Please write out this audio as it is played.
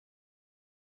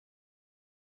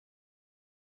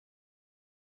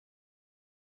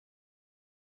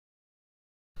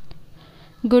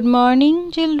good morning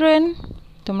children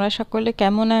তোমরা সকলে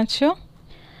কেমন আছো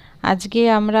আজকে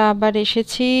আমরা আবার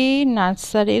এসেছি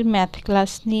নার্সারির ম্যাথ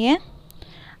ক্লাস নিয়ে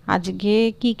আজকে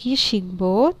কি কি শিখব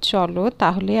চলো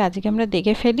তাহলে আজকে আমরা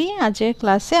দেখে ফেলি আজকের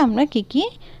ক্লাসে আমরা কি কি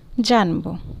জানব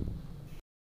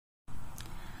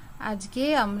আজকে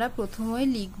আমরা প্রথমেই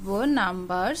লিখব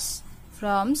নাম্বারস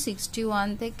ফ্রম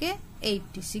 61 থেকে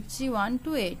 80 61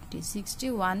 টু 80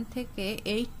 61 থেকে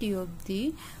 80 অবধি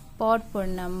পরপর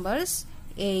নাম্বারস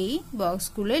এই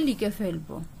বক্সগুলো লিখে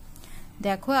ফেলবো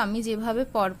দেখো আমি যেভাবে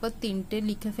পরপর তিনটে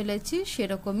লিখে ফেলেছি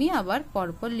সেরকমই আবার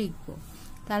পরপর লিখব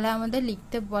তাহলে আমাদের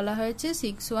লিখতে বলা হয়েছে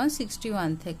 61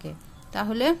 61 থেকে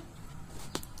তাহলে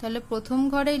প্রথম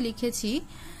ঘরে লিখেছি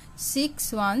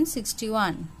 61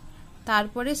 61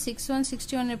 তারপরে 61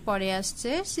 61 এর পরে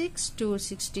আসছে 62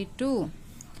 62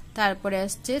 তারপরে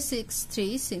আসছে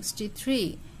 63 63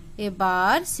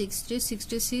 এবার 63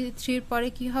 63 এর পরে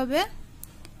কি হবে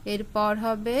এরপর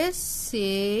হবে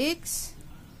 6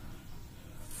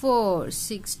 4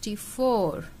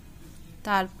 64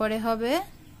 তারপরে হবে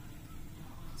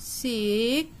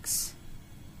 6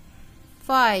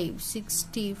 5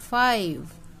 65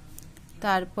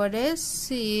 তারপরে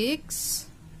 6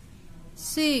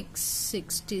 6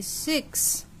 66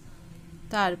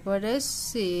 তারপরে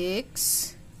 6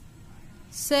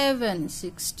 7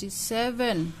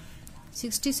 67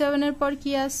 67 এর পর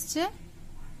কি আসছে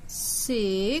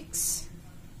 6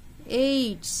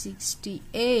 8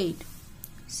 68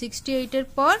 68 এর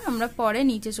পর আমরা পরে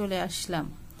নিচে চলে আসলাম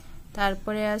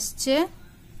তারপরে আসছে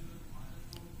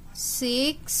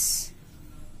 6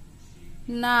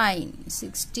 9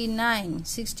 69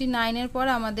 69 এর পর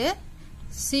আমাদের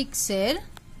 6 এর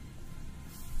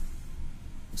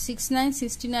 69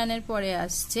 69 এর পরে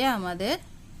আসছে আমাদের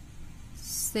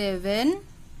 7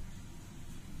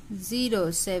 0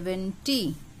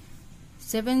 70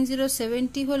 70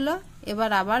 70 হলো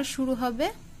এবার আবার শুরু হবে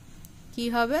কি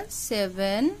হবে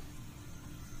 7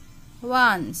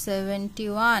 1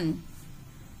 71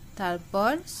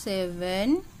 তারপর 7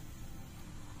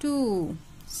 2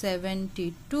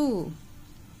 72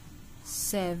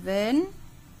 7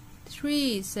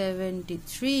 3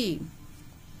 73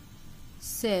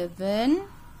 7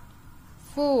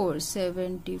 4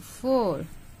 74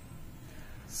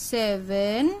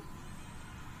 7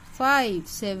 5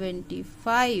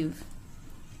 75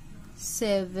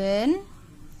 7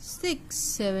 6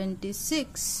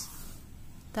 76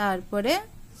 তারপরে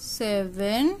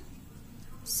 7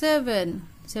 7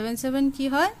 7 কি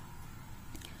হয়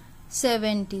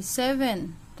 77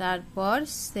 তারপর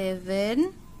 7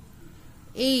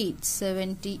 8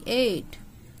 78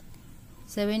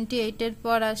 78 এর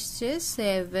পর আসছে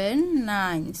 7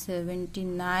 9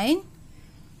 79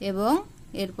 এবং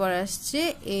এরপর আসছে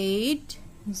 8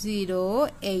 0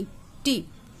 80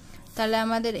 তাহলে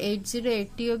আমাদের 80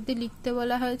 80 অবধি লিখতে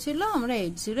বলা হয়েছিল আমরা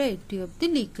 80 80 অবধি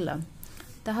লিখলাম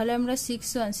তাহলে আমরা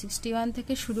 61 61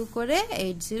 থেকে শুরু করে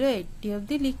 80 80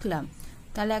 অবধি লিখলাম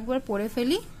তাহলে একবার পড়ে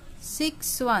ফেলি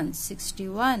 61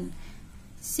 61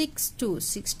 62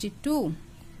 62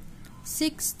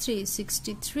 63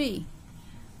 63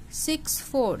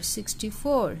 64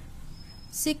 64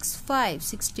 65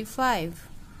 65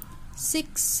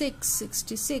 66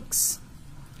 66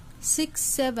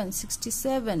 67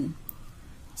 67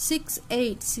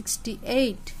 68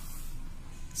 68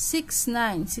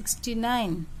 69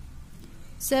 69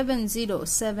 70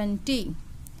 70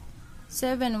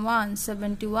 71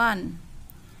 71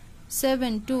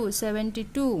 72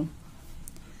 72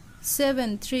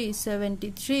 73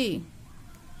 73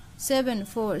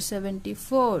 74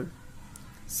 74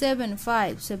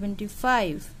 75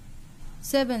 75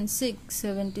 76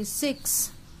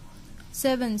 76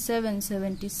 77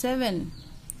 77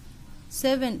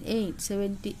 78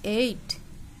 78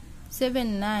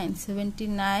 79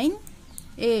 79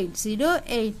 80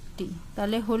 80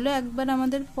 তাহলে হলো একবার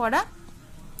আমাদের পড়া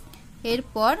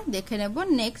এরপর দেখে নেব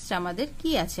নেক্সট আমাদের কি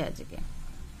আছে আজকে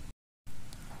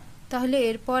তাহলে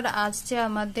এরপর আসছে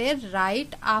আমাদের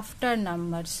রাইট আফটার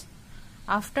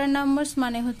নাম্বারস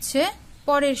মানে হচ্ছে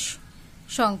পরের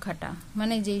সংখ্যাটা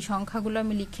মানে যেই সংখ্যাগুলো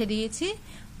আমি লিখে দিয়েছি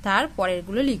তার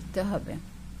পরেরগুলো লিখতে হবে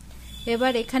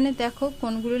এবার এখানে দেখো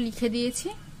কোনগুলো লিখে দিয়েছি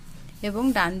এবং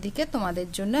ডান দিকে তোমাদের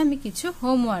জন্য আমি কিছু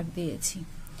হোমওয়ার্ক দিয়েছি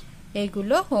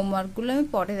এইগুলো হোমওয়ার্কগুলো আমি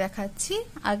পরে দেখাচ্ছি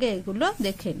আগে এগুলো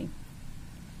দেখে নিই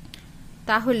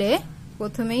তাহলে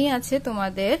প্রথমেই আছে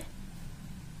তোমাদের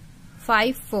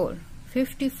 54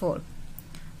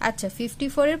 আচ্ছা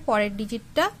 54 এর পরের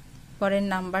ডিজিটটা পরের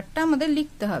নাম্বারটা আমাদের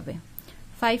লিখতে হবে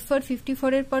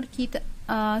 54 এর পর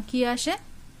কি আসে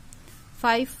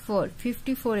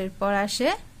 54 এর পর আসে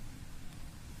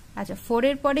আচ্ছা 4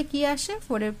 এর পরে কি আসে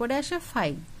 4 এর পরে আসে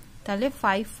 5 তাহলে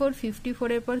 5 4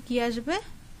 54 এর পর কি আসবে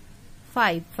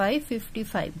 5 5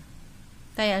 55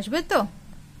 তাই আসবে তো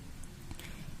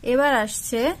এবার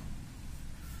আসছে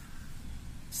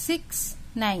 6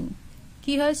 9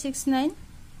 কি হয় 6 9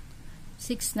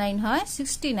 6 9 হয়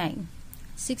 69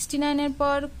 69 এর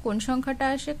পর কোন সংখ্যাটা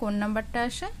আসে কোন নাম্বারটা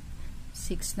আসে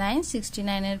 69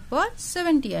 69 এর পর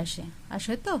 70 আসে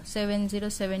আসে তো 70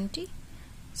 70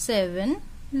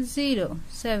 70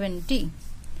 70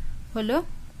 হলো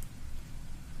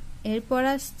এরপর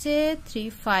আসছে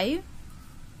 35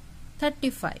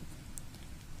 35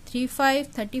 35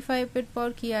 35 এর পর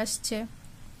কি আসছে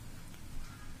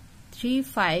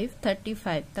 35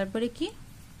 35 তারপরে কি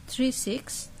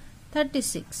 36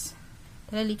 36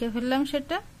 তাহলে লিখে ফেললাম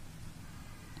সেটা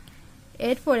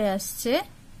এরপরে আসছে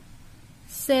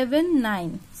 79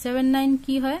 79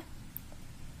 কি হয়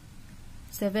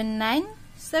 79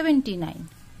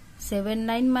 79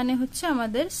 79 মানে হচ্ছে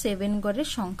আমাদের 7 ঘরের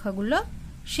সংখ্যাগুলো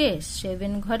শেষ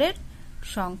 7 ঘরের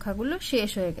সংখ্যাগুলো শেষ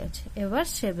হয়ে গেছে এবার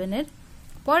 7 এর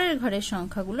পরের ঘরের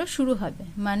সংখ্যাগুলো শুরু হবে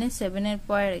মানে 7 এর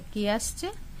পরে কি আসছে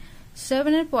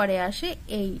 7 এর পরে আসে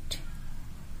 8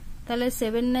 তাহলে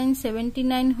 79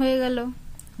 79 হয়ে গেল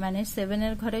মানে 7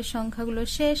 এর ঘরের সংখ্যাগুলো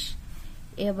শেষ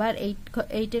এবার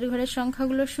 8 এর ঘরের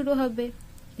সংখ্যাগুলো শুরু হবে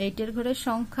 8 এর ঘরের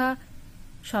সংখ্যা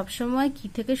সব সময় কি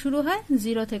থেকে শুরু হয়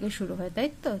 0 থেকে শুরু হয় তাই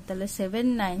তো তাহলে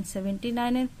 79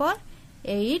 79 এর পর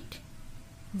 8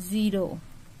 0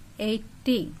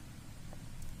 80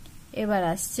 এবার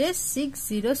আসছে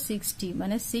 60 60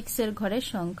 মানে 6 এর ঘরের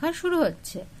সংখ্যা শুরু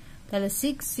হচ্ছে তাহলে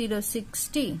 60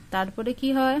 60 তারপরে কি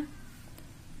হয়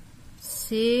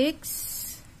 6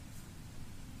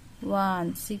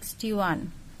 1 61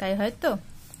 তাই হয় তো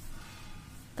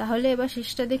তাহলে এবার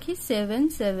শেষটা দেখি 7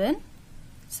 7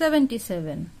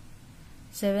 77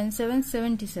 7 7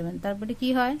 77 তারপরে কি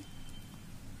হয়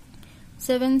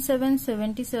 7 7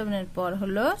 77 এর পর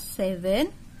হলো 7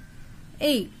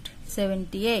 8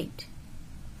 78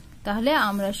 তাহলে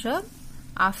আমরা সব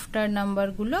আফটার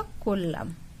নাম্বারগুলো করলাম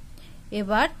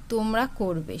এবার তোমরা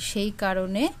করবে সেই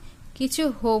কারণে কিছু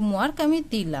হোমওয়ার্ক আমি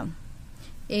দিলাম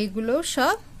এইগুলো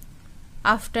সব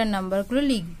আফটার নাম্বারগুলো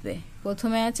লিখবে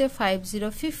প্রথমে আছে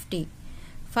 5050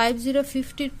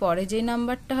 5050 এর পরে যে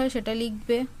নাম্বারটা হয় সেটা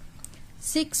লিখবে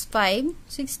 65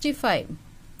 65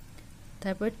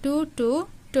 তারপর 22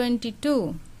 22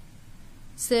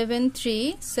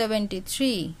 73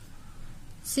 73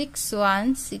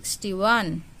 61 61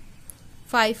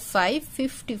 55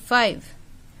 55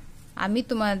 আমি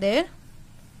তোমাদের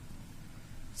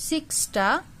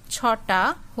 6টা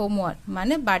হোমওয়ার্ক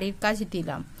মানে বাড়ির কাজ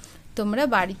দিলাম তোমরা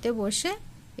বাড়িতে বসে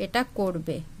এটা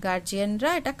করবে গার্জিয়ানরা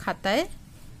এটা খাতায়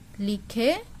লিখে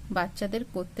বাচ্চাদের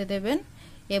করতে দেবেন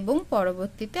এবং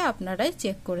পরবর্তীতে আপনারাই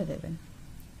চেক করে দেবেন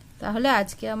তাহলে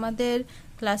আজকে আমাদের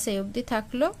ক্লাসে এই অবধি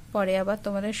থাকলো পরে আবার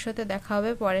তোমাদের সাথে দেখা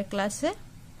হবে পরের ক্লাসে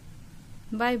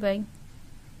বাই বাই